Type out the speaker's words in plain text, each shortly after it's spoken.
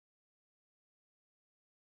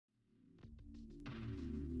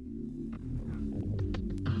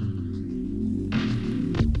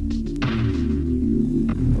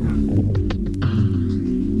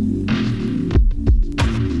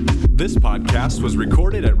podcast was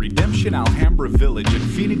recorded at Redemption Alhambra Village in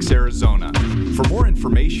Phoenix, Arizona. For more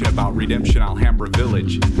information about Redemption Alhambra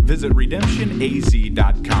Village, visit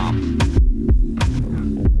redemptionaz.com.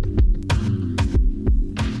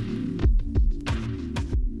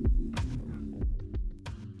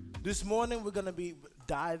 This morning we're going to be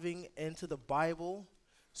diving into the Bible.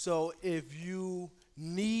 So if you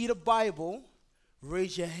need a Bible,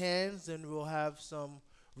 raise your hands and we'll have some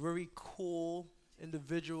very cool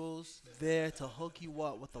individuals there to hook you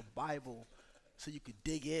up with a Bible so you could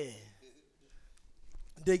dig in.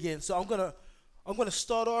 So I'm gonna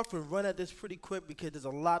start off and run at this pretty quick because there's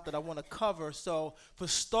a lot that I want to cover. So for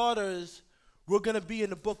starters, we're gonna be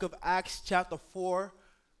in the book of Acts chapter 4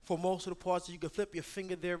 for most of the parts. So you can flip your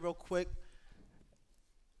finger there real quick.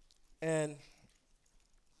 And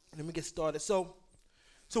let me get started. So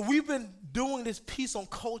we've been doing this piece on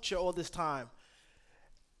culture all this time,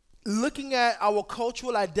 looking at our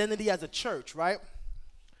cultural identity as a church, right?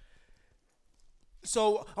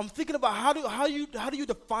 So I'm thinking about how do you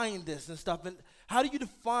define this and stuff, and how do you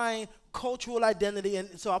define cultural identity?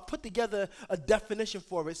 And so I put together a definition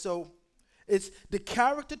for it. So it's the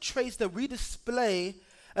character traits that we display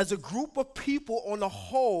as a group of people on the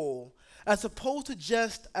whole, as opposed to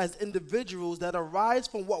just as individuals that arise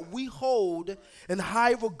from what we hold in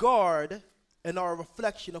high regard and are a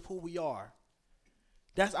reflection of who we are.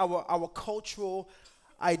 That's our cultural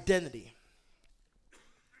identity.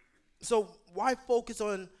 So why focus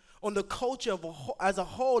on the culture as a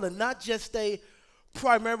whole and not just stay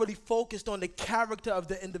primarily focused on the character of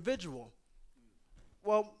the individual?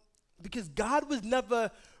 Well, because God was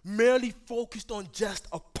never merely focused on just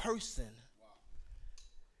a person.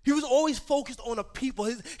 He was always focused on a people.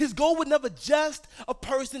 His goal was never just a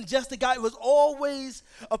person, just a guy. It was always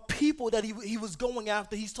a people that he was going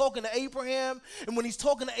after. He's talking to Abraham, and when he's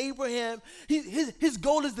talking to Abraham, his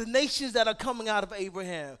goal is the nations that are coming out of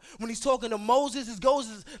Abraham. When he's talking to Moses, his goal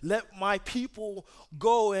is, let my people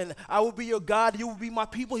go, and I will be your God, you will be my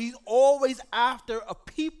people. He's always after a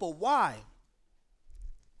people. Why?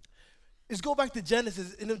 Let's go back to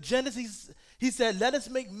Genesis. In Genesis, he said, let us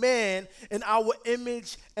make man in our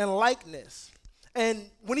image and likeness. And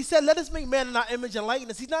when he said, let us make man in our image and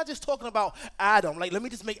likeness, he's not just talking about Adam. Like, let me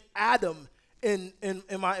just make Adam in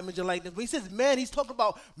my image and likeness. When he says man, he's talking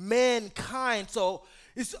about mankind. So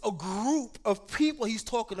it's a group of people he's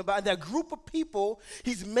talking about. And that group of people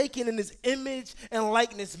he's making in his image and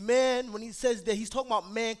likeness. Man, when he says that, he's talking about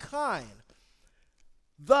mankind.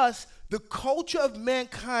 Thus, the culture of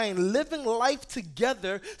mankind living life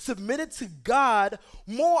together, submitted to God,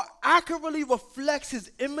 more accurately reflects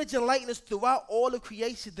his image and likeness throughout all of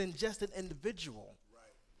creation than just an individual.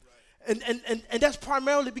 Right. And that's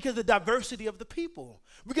primarily because of the diversity of the people.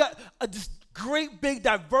 We got this great, big,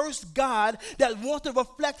 diverse God that wants to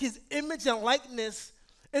reflect his image and likeness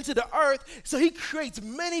into the earth, so he creates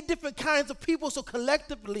many different kinds of people, so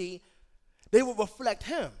collectively, they will reflect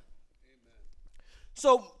him.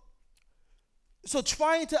 So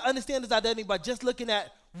trying to understand his identity by just looking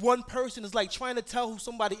at one person is like trying to tell who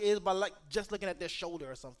somebody is by like just looking at their shoulder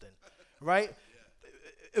or something, right?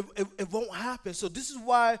 Yeah. It won't happen. So this is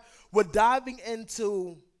why we're diving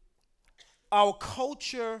into our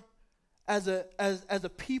culture as a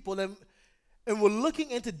people, and we're looking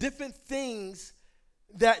into different things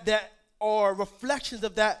that are reflections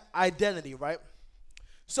of that identity, right?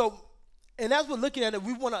 So, and as we're looking at it,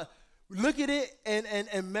 we want to look at it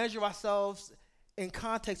and measure ourselves in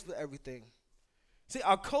context with everything. See,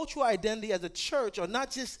 our cultural identity as a church are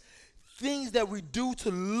not just things that we do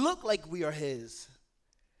to look like we are his.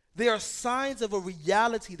 They are signs of a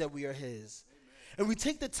reality that we are his. Amen. And we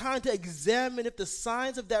take the time to examine if the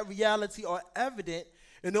signs of that reality are evident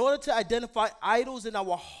in order to identify idols in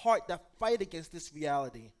our heart that fight against this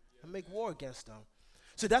reality and make war against them.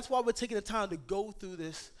 So that's why we're taking the time to go through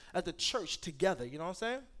this as a church together. You know what I'm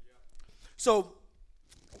saying? So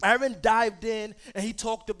Aaron dived in and he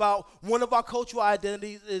talked about one of our cultural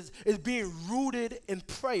identities is being rooted in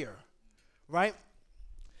prayer, right?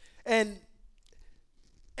 And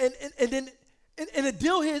then the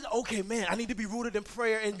deal here is, okay, man, I need to be rooted in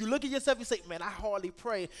prayer. And you look at yourself and say, man, I hardly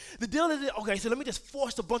pray. The deal is, okay, so let me just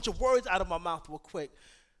force a bunch of words out of my mouth real quick.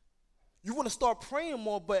 You want to start praying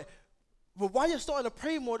more, but while you're starting to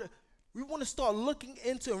pray more, we want to start looking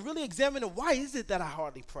into and really examining, why is it that I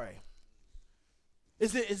hardly pray?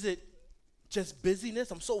 Is it just busyness?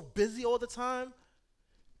 I'm so busy all the time.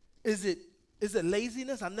 Is it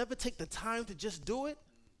laziness? I never take the time to just do it.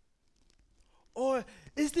 Or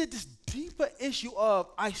is there this deeper issue of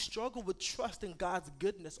I struggle with trusting God's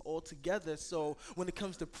goodness altogether? So when it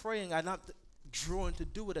comes to praying, I not drawn to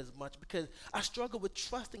do it as much because I struggle with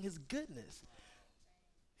trusting his goodness.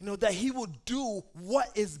 You know, that he will do what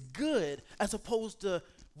is good as opposed to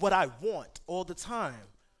what I want all the time.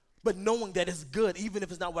 But knowing that it's good even if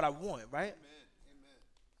it's not what I want, right? Amen.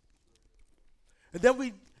 And then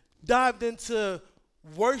we dived into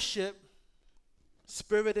worship,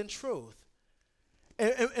 spirit, and truth.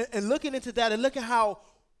 And looking into that and look at how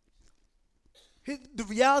the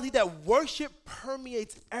reality that worship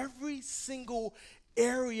permeates every single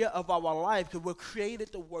area of our life, because we're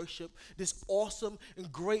created to worship this awesome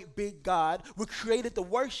and great big God. We're created to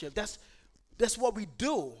worship. That's what we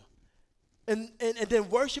do. And then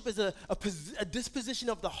worship is a disposition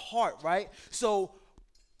of the heart, right? So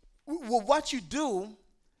what you do,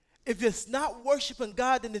 if it's not worshiping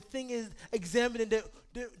God, then the thing is examining that,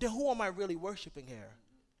 then who am I really worshiping here?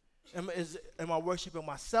 Am I worshiping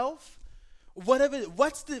myself?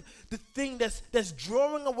 What's the thing that's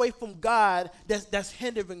drawing away from God that's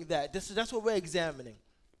hindering that? That's what we're examining.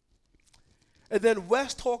 And then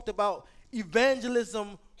Wes talked about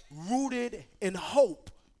evangelism rooted in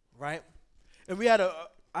hope, right? And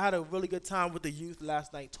I had a really good time with the youth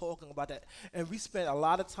last night talking about that. And we spent a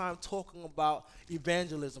lot of time talking about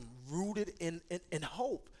evangelism rooted in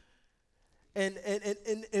hope. And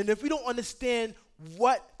if we don't understand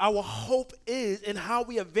what our hope is and how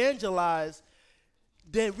we evangelize,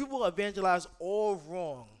 then we will evangelize all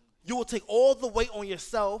wrong. You will take all the weight on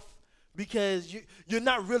yourself because you're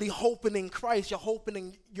not really hoping in Christ. You're hoping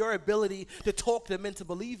in your ability to talk them into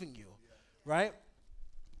believing you, right?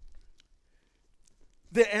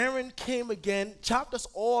 Then Aaron came again, chopped us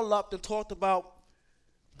all up, and talked about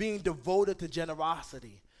being devoted to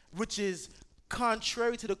generosity, which is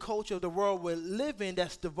contrary to the culture of the world we live in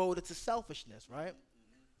that's devoted to selfishness, right?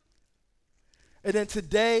 And then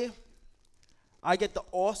today, I get the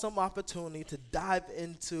awesome opportunity to dive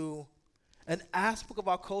into an aspect of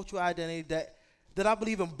our cultural identity that I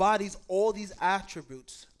believe embodies all these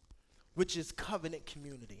attributes, which is covenant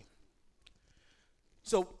community.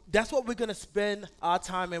 So that's what we're going to spend our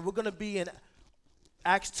time in. We're going to be in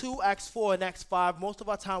Acts 2, Acts 4, and Acts 5. Most of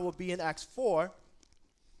our time will be in Acts 4.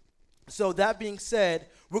 So that being said,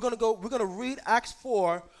 we're going to read Acts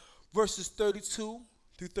 4, verses 32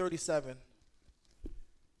 through 37.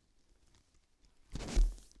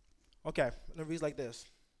 Okay, and it reads like this.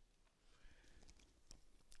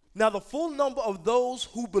 Now the full number of those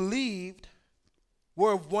who believed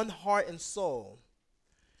were of one heart and soul.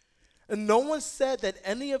 And no one said that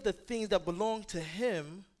any of the things that belonged to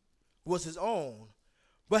him was his own,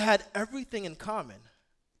 but had everything in common.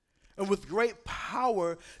 And with great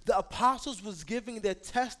power, the apostles was giving their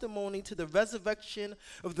testimony to the resurrection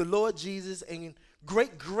of the Lord Jesus, and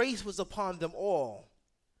great grace was upon them all.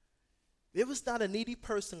 There was not a needy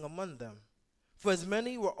person among them. For as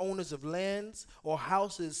many were owners of lands or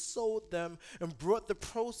houses, sold them and brought the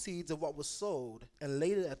proceeds of what was sold and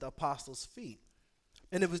laid it at the apostles' feet.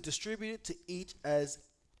 And it was distributed to each as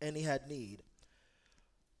any had need.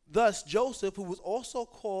 Thus Joseph, who was also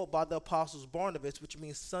called by the apostles Barnabas, which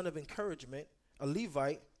means son of encouragement, a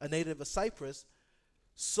Levite, a native of Cyprus,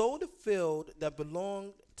 sold a field that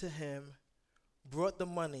belonged to him, brought the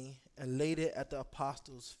money, and laid it at the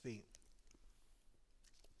apostles' feet.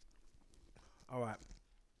 All right,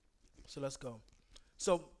 so let's go.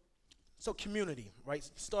 So community, right?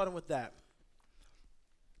 Starting with that.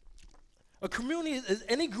 A community is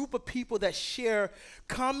any group of people that share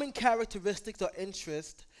common characteristics or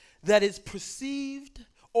interests that is perceived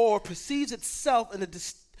or perceives itself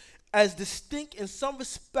as distinct in some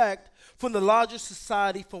respect from the larger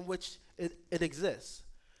society from which it exists.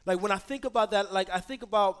 Like when I think about that,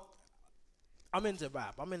 I'm into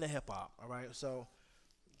rap, I'm into hip hop, all right? So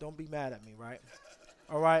don't be mad at me, right?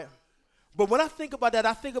 All right? But when I think about that,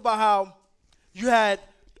 I think about how you had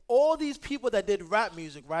all these people that did rap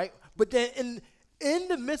music, right? But then in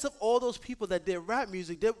the midst of all those people that did rap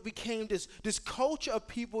music, there became this culture of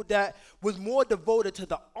people that was more devoted to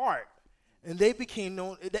the art. And it became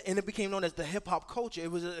known as the hip hop culture. It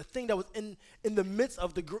was a thing that was in the midst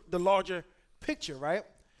of the larger picture, right?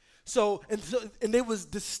 So they was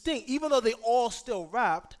distinct, even though they all still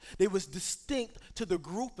rapped, they was distinct to the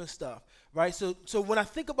group and stuff, right? So when I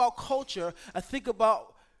think about culture, I think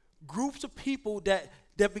about groups of people that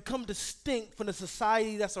become distinct from the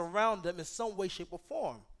society that's around them in some way, shape, or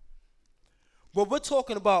form. But we're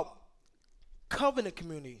talking about covenant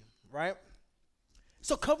community, right?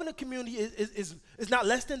 So covenant community is not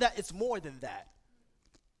less than that, it's more than that.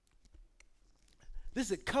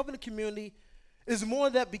 Listen, covenant community is more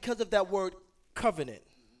than that because of that word covenant.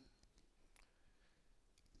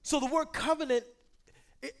 So the word covenant,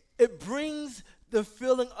 it brings the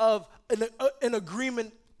feeling of an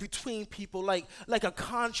agreement between people, like a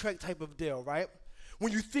contract type of deal, right?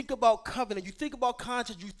 When you think about covenant, you think about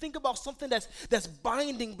contract, you think about something that's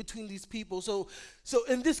binding between these people. So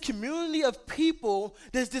in this community of people,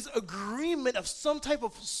 there's this agreement of some type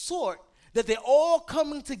of sort that they're all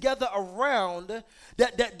coming together around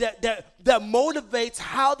that motivates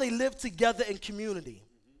how they live together in community.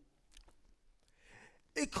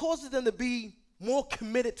 It causes them to be more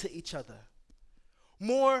committed to each other,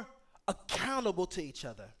 more accountable to each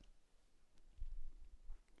other.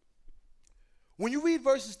 When you read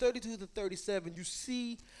verses 32 to 37, you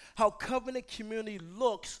see how covenant community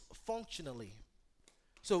looks functionally.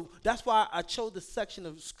 So that's why I chose this section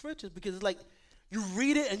of scriptures, because it's like you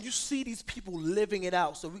read it and you see these people living it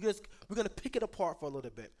out. So we're going to pick it apart for a little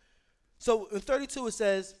bit. So in 32 it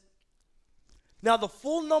says, "Now the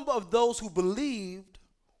full number of those who believed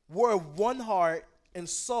were of one heart and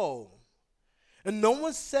soul. And no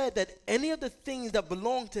one said that any of the things that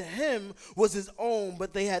belonged to him was his own,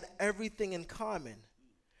 but they had everything in common."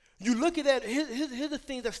 You look at that, here's the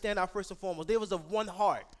things that stand out first and foremost. There was of one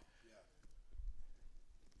heart.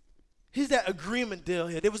 Here's that agreement deal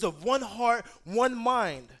here. There was of one heart, one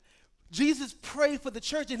mind. Jesus prayed for the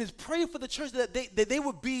church, and his prayer for the church that they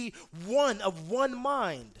would be one, of one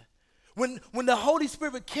mind. When the Holy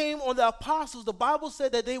Spirit came on the apostles, the Bible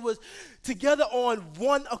said that they was together on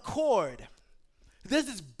one accord. There's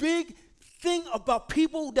this big thing about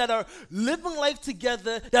people that are living life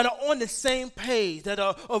together, that are on the same page, that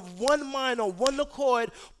are of one mind, on one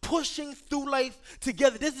accord, pushing through life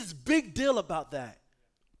together. There's this big deal about that.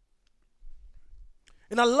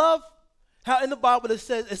 And I love how in the Bible it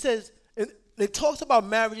says, it talks about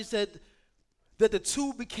marriage. It said that the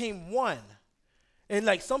two became one. And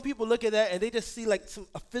like some people look at that and they just see like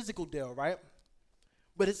a physical deal, right?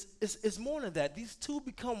 But it's more than that. These two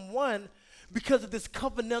become one because of this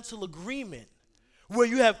covenantal agreement, where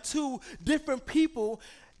you have two different people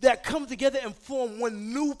that come together and form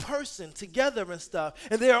one new person together and stuff.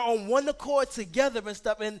 And they are on one accord together and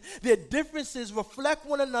stuff. And their differences reflect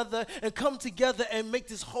one another and come together and make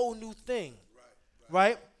this whole new thing.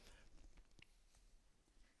 Right?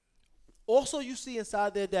 Also, you see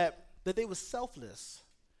inside there that they were selfless.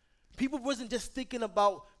 People wasn't just thinking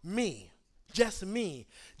about me. Just me.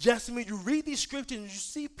 You read these scriptures and you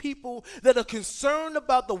see people that are concerned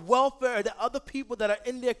about the welfare of the other people that are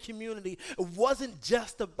in their community. It wasn't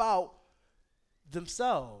just about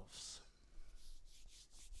themselves.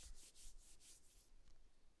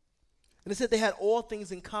 And it said they had all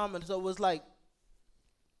things in common. So it was like,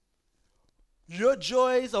 your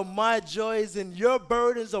joys are my joys, and your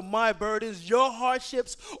burdens are my burdens. Your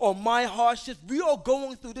hardships are my hardships. We are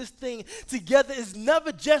going through this thing together. It's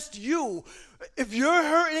never just you. If you're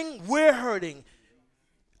hurting, we're hurting.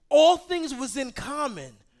 All things was in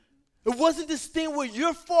common. It wasn't this thing where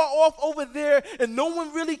you're far off over there and no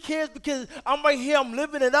one really cares because I'm right here, I'm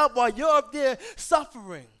living it up while you're up there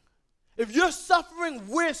suffering. If you're suffering,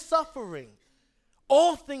 we're suffering.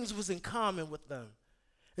 All things was in common with them.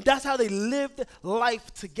 And that's how they lived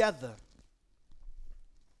life together.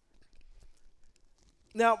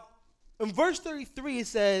 Now, in verse 33 it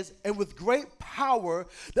says, "And with great power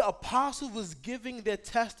the apostles was giving their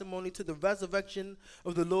testimony to the resurrection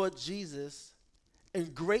of the Lord Jesus,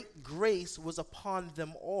 and great grace was upon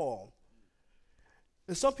them all."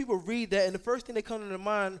 And some people read that, and the first thing that comes to their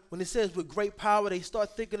mind when it says with great power, they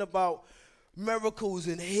start thinking about miracles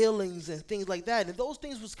and healings and things like that. And those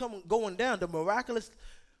things was going down. The miraculous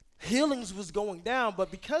healings was going down,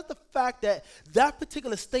 but because the fact that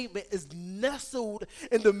particular statement is nestled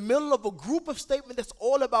in the middle of a group of statements that's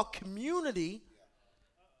all about community,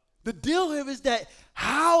 the deal here is that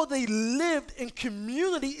how they lived in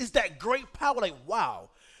community is that great power. Like,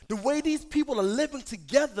 wow, the way these people are living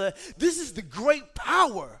together, this is the great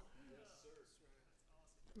power.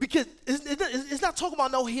 Because it's not talking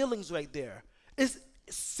about no healings right there. It's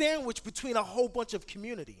sandwiched between a whole bunch of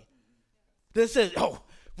community. That says, oh,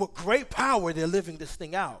 with great power, they're living this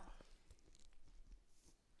thing out.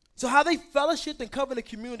 So how they fellowshiped and covenant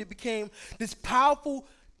community became this powerful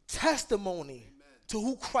testimony to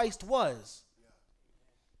who Christ was.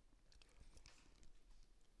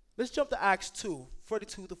 Let's jump to Acts 2,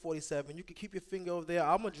 42 to 47. You can keep your finger over there.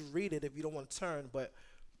 I'm going to just read it if you don't want to turn, but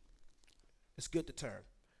it's good to turn.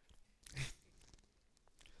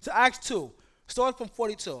 So Acts 2, starting from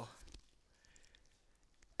 42.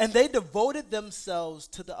 "And they devoted themselves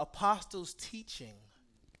to the apostles' teaching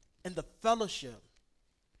and the fellowship,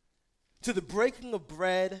 to the breaking of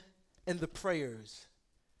bread and the prayers.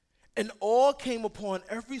 And awe came upon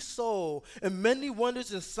every soul, and many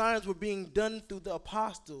wonders and signs were being done through the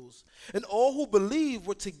apostles. And all who believed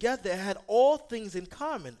were together and had all things in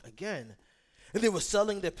common again. And they were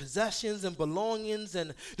selling their possessions and belongings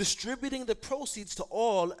and distributing the proceeds to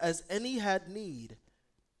all as any had need.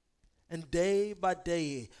 And day by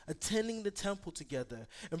day, attending the temple together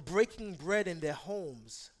and breaking bread in their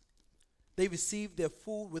homes, they received their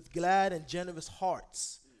food with glad and generous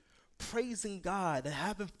hearts, praising God and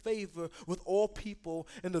having favor with all people.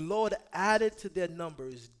 And the Lord added to their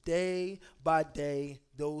numbers day by day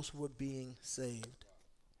those who were being saved.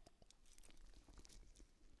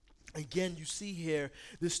 Again, you see here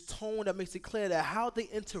this tone that makes it clear that how they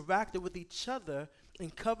interacted with each other in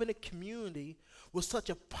covenant community was such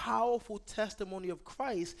a powerful testimony of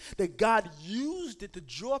Christ that God used it to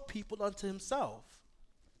draw people unto himself.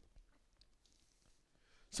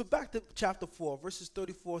 So back to chapter 4, verses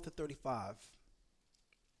 34 to 35.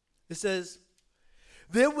 It says,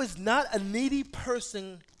 there was not a needy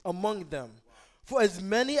person among them. For as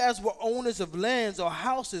many as were owners of lands or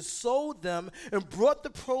houses sold them and brought the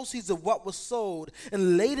proceeds of what was sold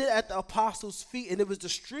and laid it at the apostles' feet, and it was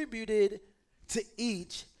distributed to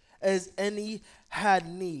each as any had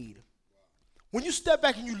need. When you step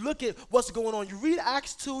back and you look at what's going on, you read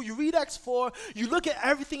Acts 2, you read Acts 4, you look at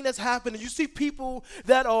everything that's happening, you see people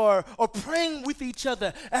that are praying with each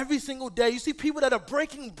other every single day. You see people that are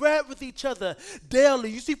breaking bread with each other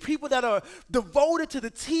daily. You see people that are devoted to the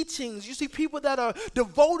teachings. You see people that are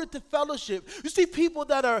devoted to fellowship. You see people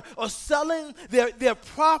that are selling their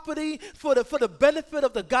property for the benefit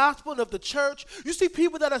of the gospel and of the church. You see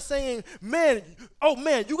people that are saying, man,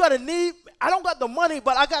 you got a need? I don't got the money,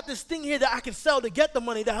 but I got this thing here that I can sell to get the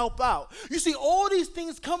money to help out. You see all these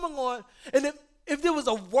things coming on, and if there was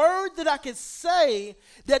a word that I could say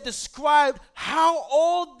that described how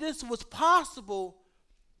all this was possible,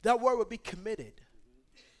 that word would be committed.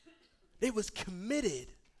 They was committed.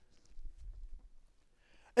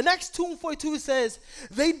 In Acts 2:42 it says,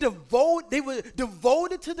 they were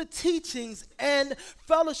devoted to the teachings and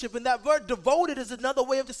fellowship. And that word devoted is another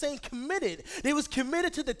way of just saying committed. They was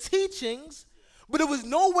committed to the teachings, but there was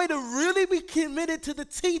no way to really be committed to the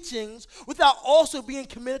teachings without also being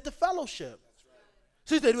committed to fellowship. That's right.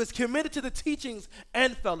 So he said it was committed to the teachings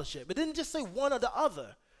and fellowship. It didn't just say one or the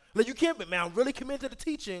other. Like you can't be, man, I'm really committed to the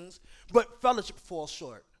teachings, but fellowship falls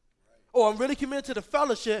short. Or I'm really committed to the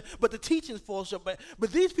fellowship, but the teachings fall short.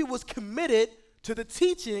 But these people was committed to the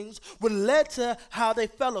teachings, which led to how they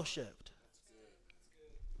fellowshipped.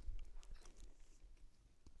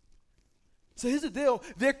 So here's the deal.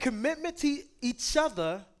 Their commitment to each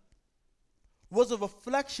other was a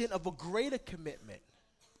reflection of a greater commitment.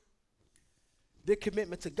 Their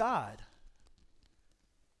commitment to God.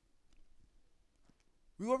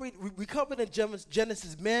 We covered in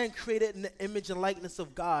Genesis, man created in the image and likeness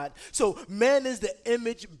of God. So man is the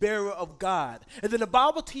image bearer of God. And then the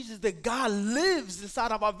Bible teaches that God lives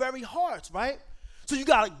inside of our very hearts, right? So you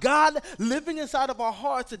got God living inside of our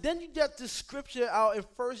hearts. And then you get this scripture out in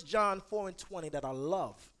 1 John 4:20 that I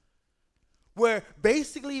love. Where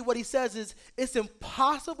basically what he says is, it's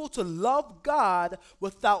impossible to love God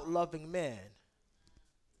without loving man.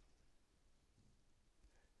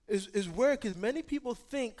 Is weird because many people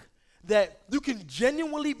think that you can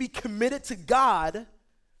genuinely be committed to God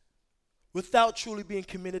without truly being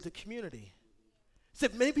committed to community. So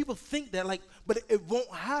many people think that, but it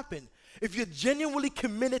won't happen. If you're genuinely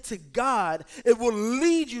committed to God, it will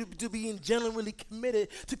lead you to being genuinely committed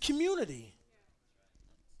to community.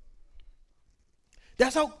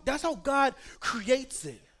 That's how God creates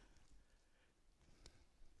it.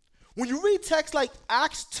 When you read texts like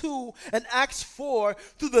Acts 2 and Acts 4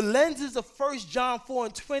 through the lenses of 1 John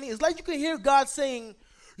 4:20, it's like you can hear God saying,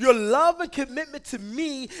 your love and commitment to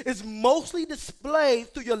me is mostly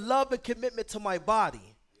displayed through your love and commitment to my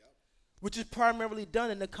body, which is primarily done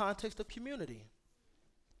in the context of community.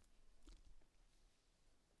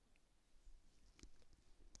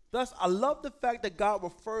 Thus, I love the fact that God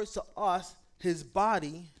refers to us, his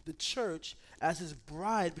body, the church, as his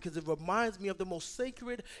bride, because it reminds me of the most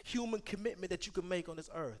sacred human commitment that you can make on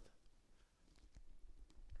this earth.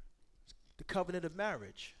 The covenant of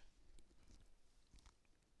marriage.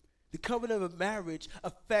 The covenant of marriage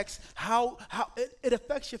affects how it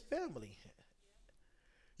affects your family.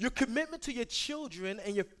 Your commitment to your children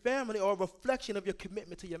and your family are a reflection of your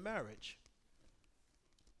commitment to your marriage.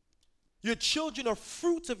 Your children are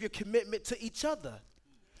fruits of your commitment to each other.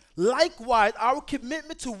 Likewise, our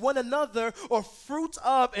commitment to one another are fruits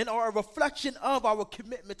of and are a reflection of our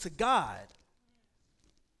commitment to God.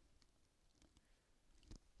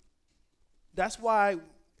 That's why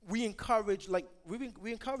we encourage,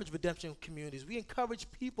 we encourage redemption communities. We encourage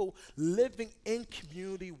people living in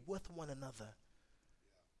community with one another.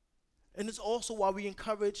 And it's also why we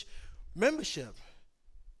encourage membership.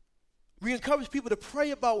 We encourage people to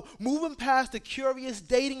pray about moving past the curious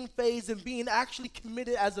dating phase and being actually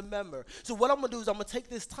committed as a member. So what I'm going to do is I'm going to take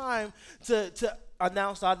this time to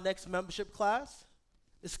announce our next membership class.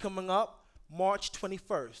 It's coming up March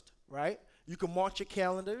 21st, right? You can mark your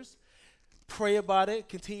calendars, pray about it,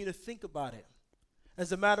 continue to think about it.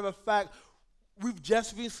 As a matter of fact, we've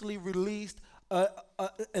just recently released an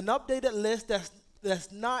updated list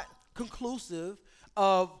that's not conclusive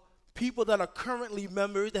of people that are currently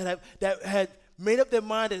members that had made up their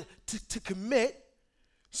mind to commit.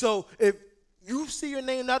 So if you see your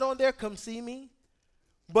name not on there, come see me.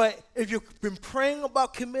 But if you've been praying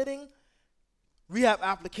about committing, we have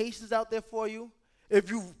applications out there for you. If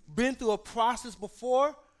you've been through a process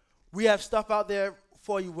before, we have stuff out there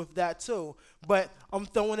for you with that too. But I'm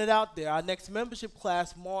throwing it out there. Our next membership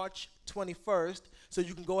class, March 21st, so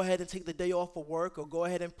you can go ahead and take the day off of work or go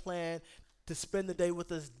ahead and plan to spend the day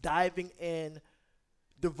with us diving in,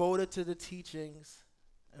 devoted to the teachings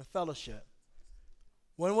and fellowship.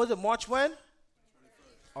 When was it? March when?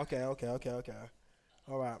 21st. Okay.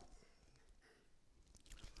 All right.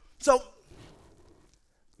 So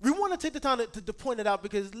we want to take the time to point it out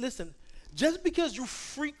because, listen, just because you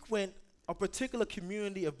frequent a particular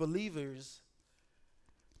community of believers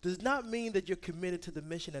does not mean that you're committed to the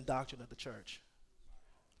mission and doctrine of the church.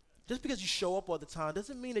 Just because you show up all the time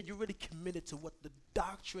doesn't mean that you're really committed to what the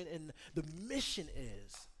doctrine and the mission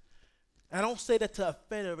is. And I don't say that to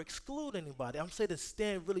offend or exclude anybody. I'm saying to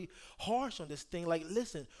stand really harsh on this thing. Like,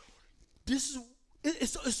 listen,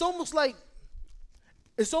 it's almost like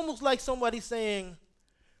somebody saying,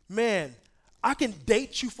 man, I can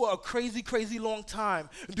date you for a crazy, crazy long time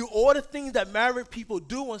and do all the things that married people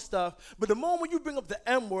do and stuff, but the moment you bring up the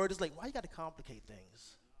M word, it's like, why you got to complicate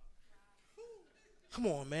things? Come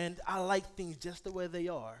on, man. I like things just the way they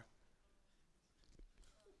are.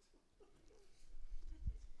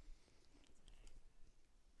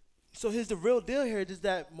 So here's the real deal here is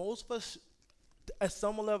that most of us, at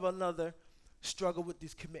some level or another, struggle with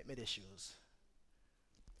these commitment issues.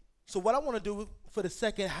 So what I want to do for the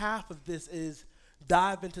second half of this is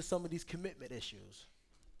dive into some of these commitment issues.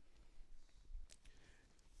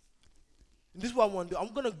 And this is what I want to do.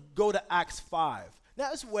 I'm going to go to Acts 5.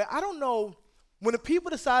 Now, this is where, I don't know, when the people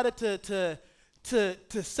decided to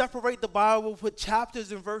separate the Bible, put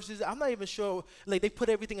chapters and verses, I'm not even sure, like they put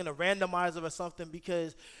everything in a randomizer or something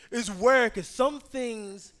because it's weird because some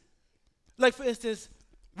things, like for instance,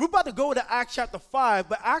 we're about to go to Acts chapter 5,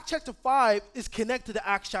 but Acts chapter 5 is connected to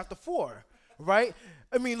Acts chapter 4, right?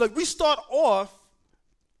 I mean, like we start off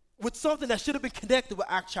with something that should have been connected with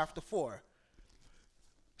Acts chapter 4.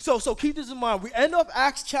 So keep this in mind. We end up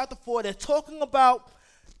Acts chapter 4. They're talking about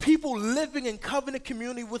people living in covenant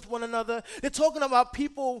community with one another. They're talking about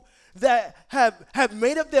people that have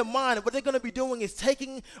made up their mind and what they're going to be doing is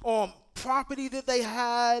taking property that they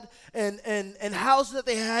had and houses that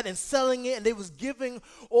they had and selling it, and they was giving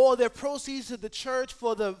all their proceeds to the church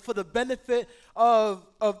for the benefit of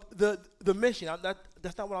the mission.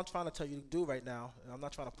 That's not what I'm trying to tell you to do right now. I'm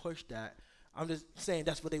not trying to push that. I'm just saying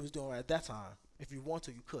that's what they was doing right at that time. If you want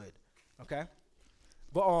to, you could. Okay?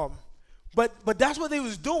 But that's what they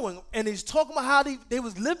was doing, and he's talking about how they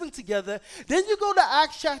was living together. Then you go to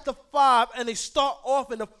Acts chapter 5, and they start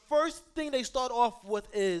off, and the first thing they start off with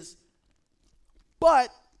is, but.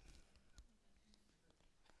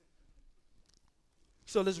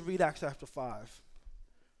 So let's read Acts chapter 5,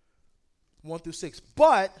 1 through 6.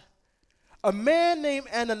 But a man named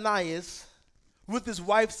Ananias, with his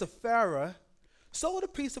wife Sapphira, sold a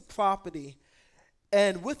piece of property.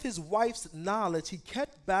 And with his wife's knowledge, he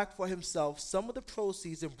kept back for himself some of the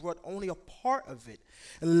proceeds and brought only a part of it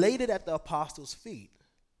and laid it at the apostles' feet.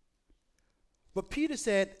 But Peter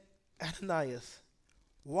said, Ananias,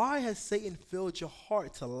 why has Satan filled your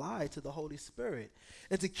heart to lie to the Holy Spirit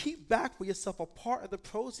and to keep back for yourself a part of the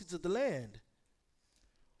proceeds of the land?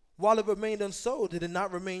 While it remained unsold, did it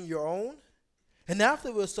not remain your own? And after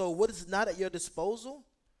it was sold, what is not at your disposal?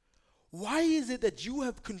 Why is it that you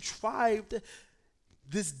have contrived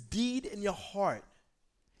this deed in your heart?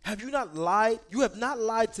 Have you not lied? You have not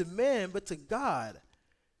lied to man, but to God.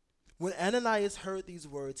 When Ananias heard these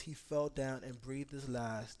words, he fell down and breathed his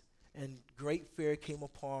last, and great fear came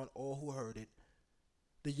upon all who heard it.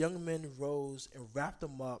 The young men rose and wrapped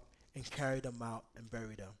him up and carried him out and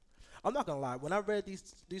buried him. I'm not going to lie. When I read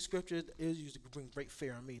these scriptures, it used to bring great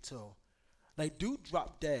fear on me too. Like, dude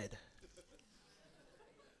dropped dead.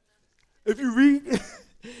 If you read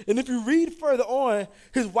And if you read further on,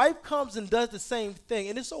 his wife comes and does the same thing.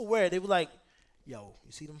 And it's so weird. They were like, yo,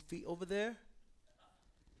 you see them feet over there?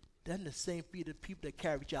 That's the same feet of the people that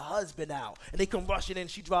carried your husband out. And they come rushing in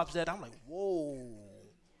and she drops that. I'm like, whoa.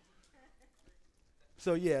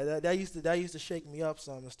 So yeah, that used to shake me up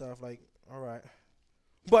some and stuff. Like, all right.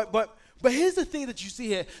 But here's the thing that you see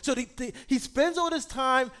here. So he spends all this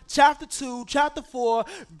time, chapter 2, chapter 4,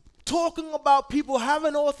 talking about people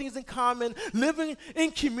having all things in common, living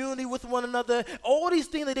in community with one another, all these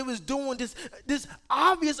things that they was doing, this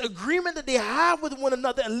obvious agreement that they have with one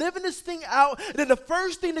another and living this thing out. And then the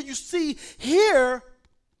first thing that you see here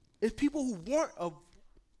is people who weren't of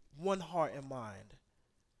one heart and mind.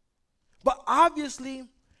 But obviously,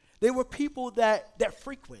 they were people that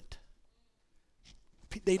frequent.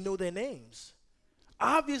 They know their names.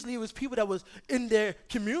 Obviously, it was people that was in their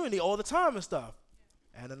community all the time and stuff.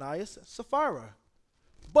 Ananias, Sapphira.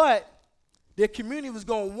 But their community was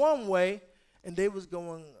going one way, and they was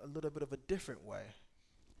going a little bit of a different way.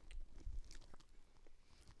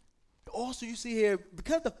 Also, you see here,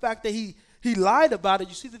 because of the fact that he lied about it,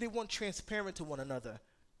 you see that they weren't transparent to one another.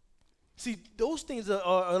 See, those things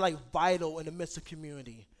are like vital in the midst of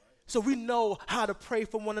community. So we know how to pray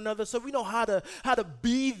for one another. So we know how to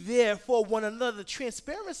be there for one another.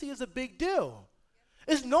 Transparency is a big deal.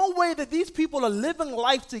 There's no way that these people are living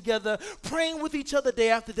life together, praying with each other day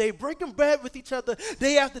after day, breaking bread with each other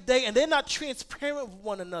day after day, and they're not transparent with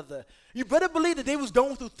one another. You better believe that they was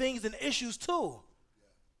going through things and issues too.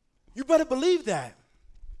 You better believe that.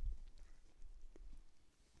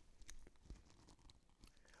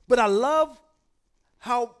 But I love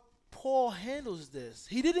how Paul handles this.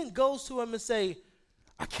 He didn't go to him and say,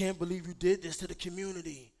 I can't believe you did this to the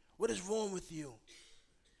community. What is wrong with you?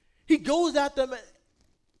 He goes at them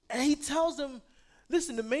and he tells them,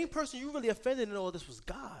 listen, the main person you really offended in all this was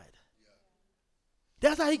God. Yeah.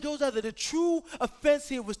 That's how he goes at it. The true offense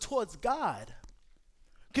here was towards God.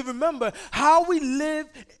 Okay, remember, how we live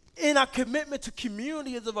in our commitment to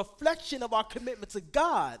community is a reflection of our commitment to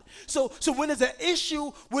God. So when there's an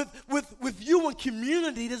issue with you and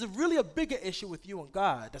community, there's really a bigger issue with you and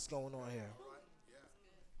God that's going on here.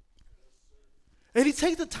 And he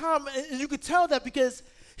takes the time, and you can tell that because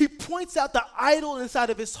he points out the idol inside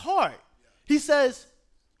of his heart. He says,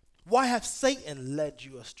 why have Satan led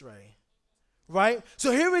you astray? Right?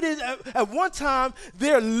 So here it is. At one time,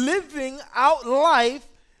 they're living out life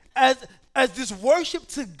as this worship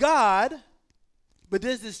to God, but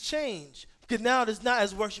there's this change. Because now it's not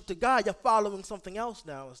as worship to God. You're following something else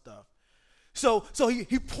now and stuff. So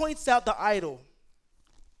he points out the idol.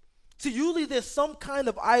 See, usually there's some kind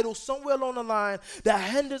of idol somewhere along the line that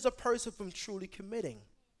hinders a person from truly committing.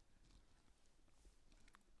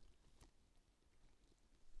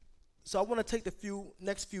 So I want to take the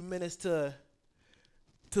next few minutes to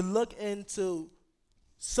look into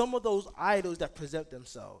some of those idols that present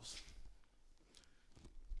themselves.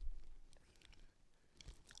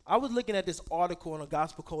 I was looking at this article on the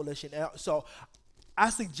Gospel Coalition, so I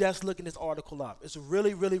suggest looking this article up. It's a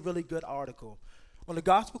really, really, really good article on the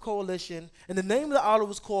Gospel Coalition, and the name of the article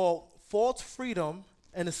was called False Freedom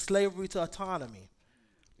and the Slavery to Autonomy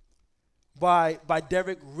by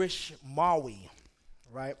Derek Rishmawi,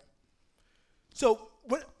 right? So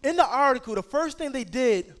in the article, the first thing they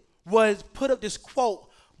did was put up this quote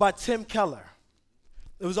by Tim Keller.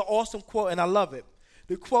 It was an awesome quote, and I love it.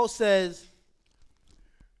 The quote says,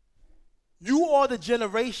 "You are the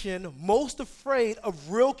generation most afraid of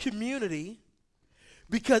real community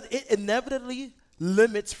because it inevitably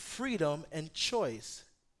limits freedom and choice."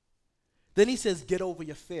 Then he says, "Get over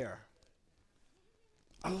your fear."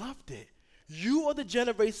 I loved it. You are the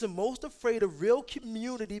generation most afraid of real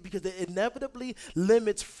community because it inevitably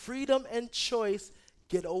limits freedom and choice.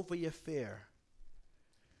 Get over your fear.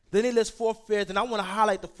 Then he lists 4 fears, and I want to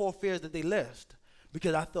highlight the 4 fears that they list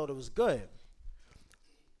because I thought it was good.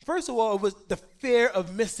 First of all, it was the fear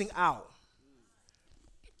of missing out.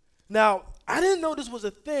 Now, I didn't know this was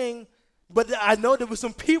a thing, but I know there were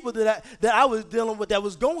some people that I was dealing with that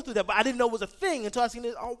was going through that, but I didn't know it was a thing until I seen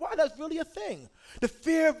this. Oh, wow, that's really a thing. The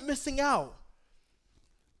fear of missing out.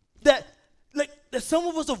 That some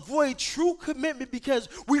of us avoid true commitment because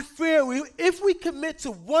we fear if we commit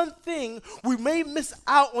to one thing, we may miss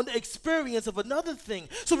out on the experience of another thing.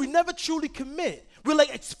 So we never truly commit. We're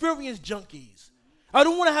like experience junkies. I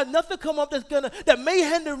don't want to have nothing come up that may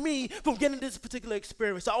hinder me from getting this particular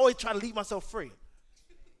experience. I always try to leave myself free.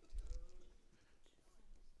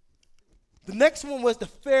 The next one was the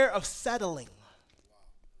fear of settling.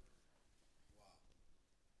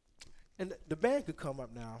 And the band could come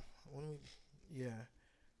up now. Yeah,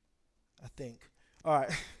 I think. All right.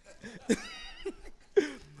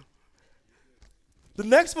 The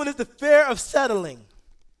next one is the fear of settling.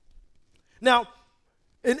 Now,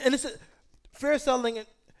 and it's a fear of settling.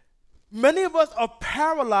 Many of us are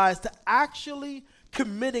paralyzed to actually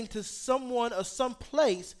committing to someone or some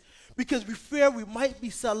place because we fear we might be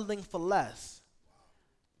settling for less.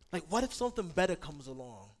 Like, what if something better comes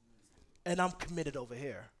along and I'm committed over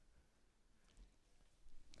here?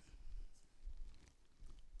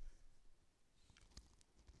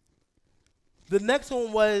 The next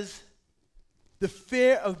one was the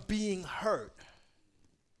fear of being hurt.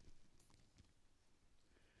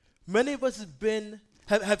 Many of us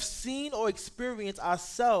have seen or experienced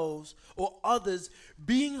ourselves or others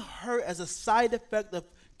being hurt as a side effect of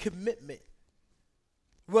commitment.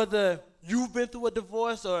 Whether you've been through a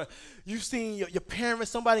divorce or you've seen your parents,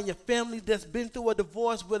 somebody in your family that's been through a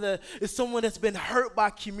divorce, whether it's someone that's been hurt by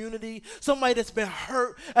community, somebody that's been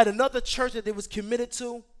hurt at another church that they was committed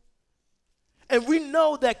to. And we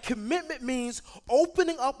know that commitment means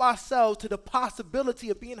opening up ourselves to the possibility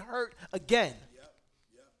of being hurt again.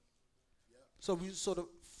 So we sort of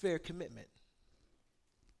fear commitment.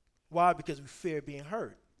 Why? Because we fear being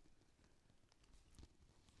hurt.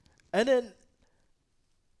 And then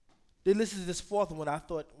they listed this fourth one I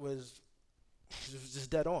thought was just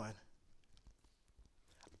dead on.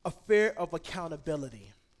 A fear of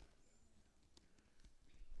accountability.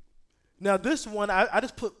 Now this one, I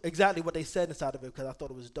just put exactly what they said inside of it because I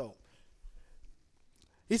thought it was dope.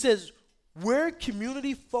 He says, we're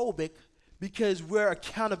community phobic because we're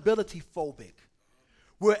accountability phobic.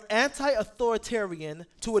 We're anti-authoritarian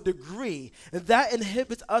to a degree, and that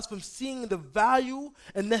inhibits us from seeing the value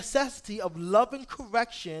and necessity of loving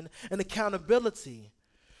correction and accountability.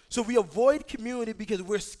 So we avoid community because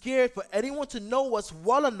we're scared for anyone to know us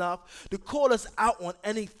well enough to call us out on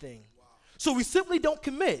anything. Wow. So we simply don't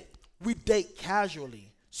commit. We date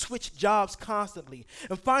casually, switch jobs constantly,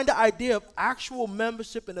 and find the idea of actual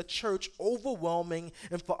membership in a church overwhelming,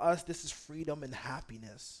 and for us, this is freedom and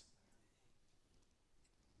happiness.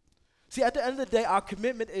 See, at the end of the day, our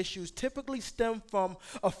commitment issues typically stem from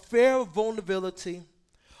a fear of vulnerability,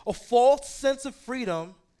 a false sense of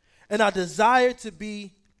freedom, and our desire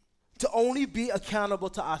to only be accountable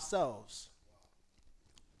to ourselves.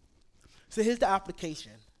 So here's the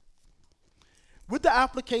application. With the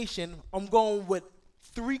application, I'm going with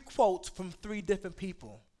 3 quotes from 3 different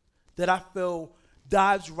people that I feel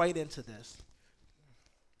dives right into this.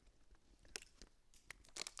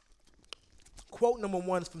 Quote number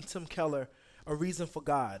 1 is from Tim Keller, A Reason for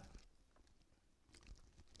God.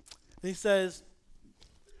 And he says,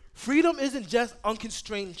 freedom isn't just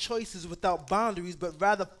unconstrained choices without boundaries, but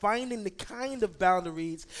rather finding the kind of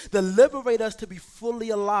boundaries that liberate us to be fully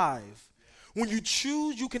alive. When you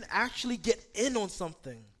choose, you can actually get in on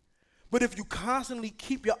something. But if you constantly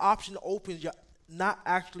keep your option open, you're not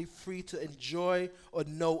actually free to enjoy or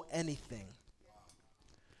know anything.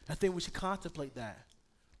 I think we should contemplate that,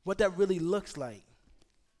 what that really looks like.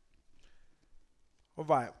 All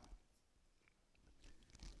right.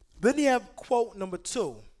 Then you have quote number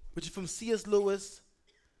 2, which is from C.S. Lewis,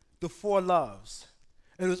 The 4 Loves.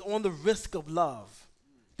 And it was on the risk of love,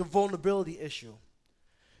 the vulnerability issue.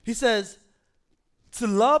 He says, to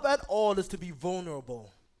love at all is to be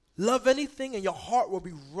vulnerable. Love anything and your heart will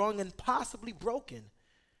be wrung and possibly broken.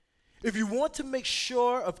 If you want to make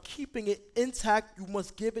sure of keeping it intact, you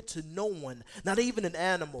must give it to no one, not even an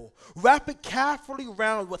animal. Wrap it carefully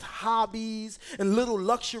around with hobbies and little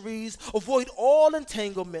luxuries. Avoid all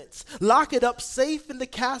entanglements. Lock it up safe in the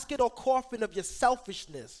casket or coffin of your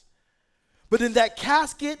selfishness. But in that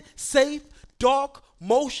casket, safe, dark,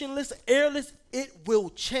 motionless, airless, it will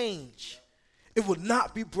change. It will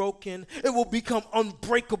not be broken. It will become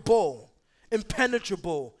unbreakable,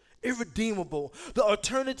 impenetrable, irredeemable. The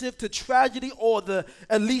alternative to tragedy, or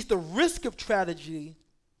at least the risk of tragedy,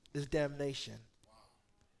 is damnation.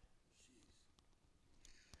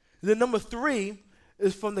 Then number 3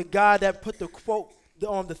 is from the guy that put the quote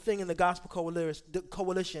on the thing in the Gospel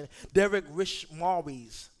Coalition, Derek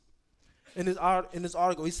Rich-Maurice. In his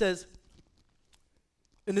article, he says,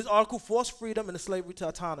 in his article, Forced Freedom and the Slavery to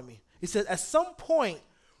Autonomy, he says, at some point,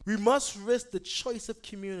 we must risk the choice of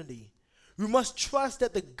community. We must trust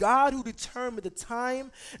that the God who determined the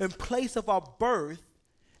time and place of our birth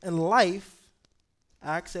and life,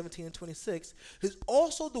 Acts 17:26, is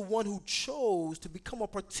also the one who chose to become a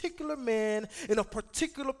particular man in a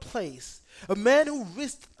particular place, a man who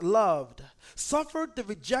risked loved, suffered the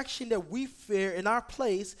rejection that we fear in our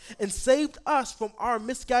place, and saved us from our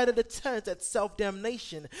misguided attempts at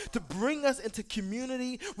self-damnation to bring us into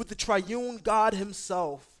community with the triune God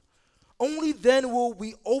himself. Only then will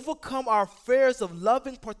we overcome our fears of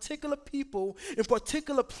loving particular people in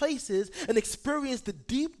particular places and experience the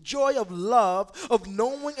deep joy of love, of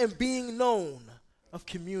knowing and being known, of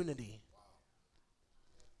community.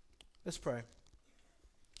 Let's pray.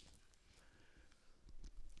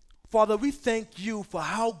 Father, we thank you for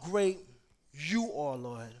how great you are,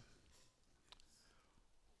 Lord.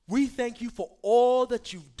 We thank you for all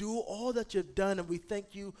that you do, all that you've done, and we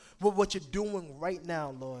thank you for what you're doing right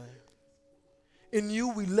now, Lord. In you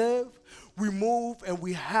we live, we move, and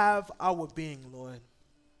we have our being, Lord.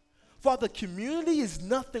 Father, community is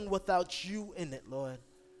nothing without you in it, Lord.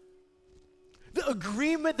 The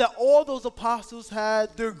agreement that all those apostles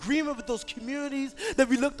had, the agreement with those communities that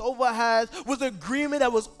we looked over has, was an agreement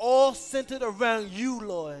that was all centered around you,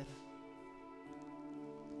 Lord.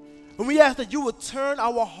 And we ask that you would turn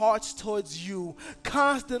our hearts towards you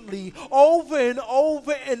constantly, over and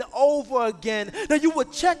over and over again. That you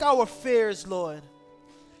would check our fears, Lord.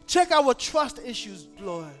 Check our trust issues,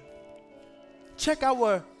 Lord. Check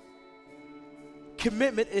our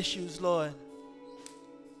commitment issues, Lord.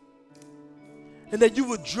 And that you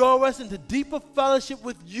would draw us into deeper fellowship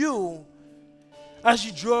with you as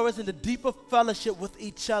you draw us into deeper fellowship with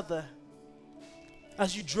each other,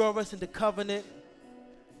 as you draw us into covenant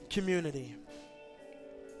community.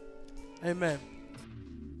 Amen.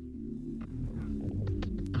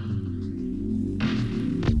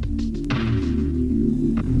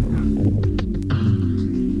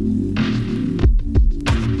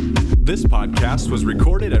 This podcast was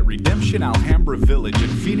recorded at Redemption Alhambra Village in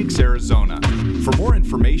Phoenix, Arizona. For more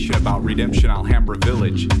information about Redemption Alhambra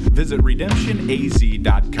Village, visit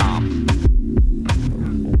redemptionaz.com.